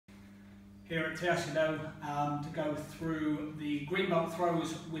here at Te-Ashi-Do to go through the green belt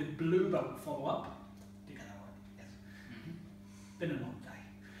throws with blue belt follow-up. Did you get that word? Yes. Been a long day.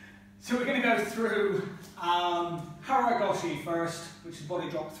 So we're going to go through Harai goshi first, which is body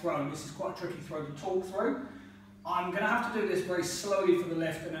drop throw. This is quite a tricky throw to talk through. I'm going to have to do this very slowly for the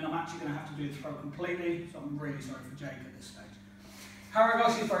lift, and then I'm actually going to have to do the throw completely, so I'm really sorry for Jake at this stage. Harai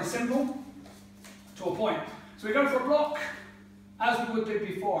goshi is very simple, to a point. So we go for a block, as we would do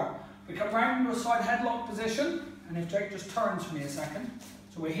before. We come round into a side headlock position, and if Jake just turns for me a second.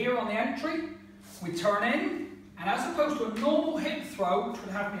 So we're here on the entry, we turn in, and as opposed to a normal hip throw, which would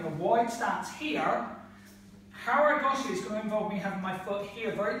have me in a wide stance here, Harai goshi is going to involve me having my foot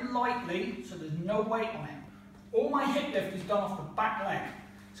here very lightly, so there's no weight on it. All my hip lift is done off the back leg.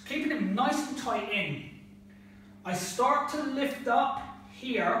 It's keeping it nice and tight in. I start to lift up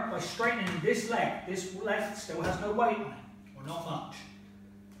here by straightening this leg. This leg still has no weight on it, or not much.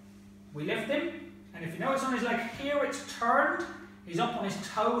 We lift him, and if you notice on his leg here, it's turned. He's up on his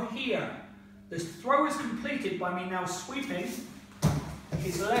toe here. This throw is completed by me now sweeping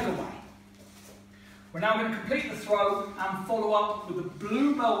his leg away. We're now going to complete the throw and follow up with a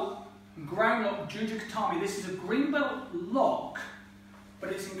blue belt ground lock Jujigatami. This is a green belt lock,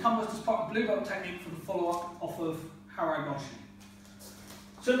 but it's encompassed as part of blue belt technique for the follow-up off of Harai goshi.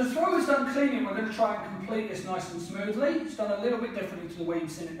 So the throw is done cleanly, and we're going to try and complete this nice and smoothly. It's done a little bit differently to the way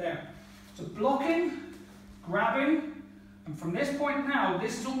you've seen it there. So blocking, grabbing, and from this point now,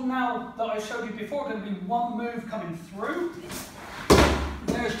 this is all now that I showed you before, going to be one move coming through.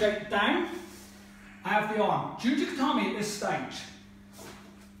 There's Jake down. I have the arm. Jujigatami at this stage.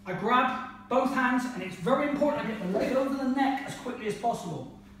 I grab both hands, and it's very important I get the leg over the neck as quickly as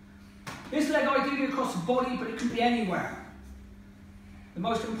possible. This leg ideally across the body, but it can be anywhere. The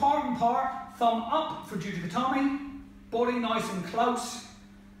most important part, thumb up for Jujigatami, body nice and close.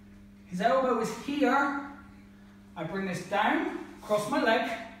 His elbow is here. I bring this down, across my leg,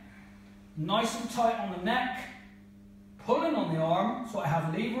 nice and tight on the neck, pulling on the arm so I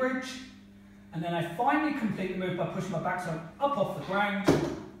have leverage, and then I finally complete the move by pushing my backside up off the ground,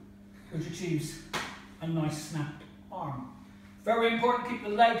 which achieves a nice snapped arm. Very important to keep the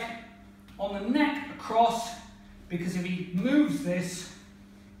leg on the neck across, because if he moves this,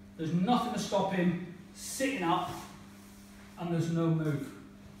 there's nothing to stop him sitting up, and there's no move.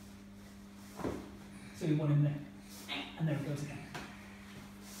 So you want him there. And there it goes again.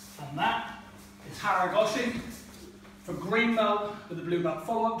 And that is Harai goshi for green belt with a blue belt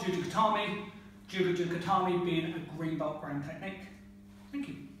follow-up, Jujigatami, Jujigatami being a green belt ground technique. Thank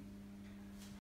you.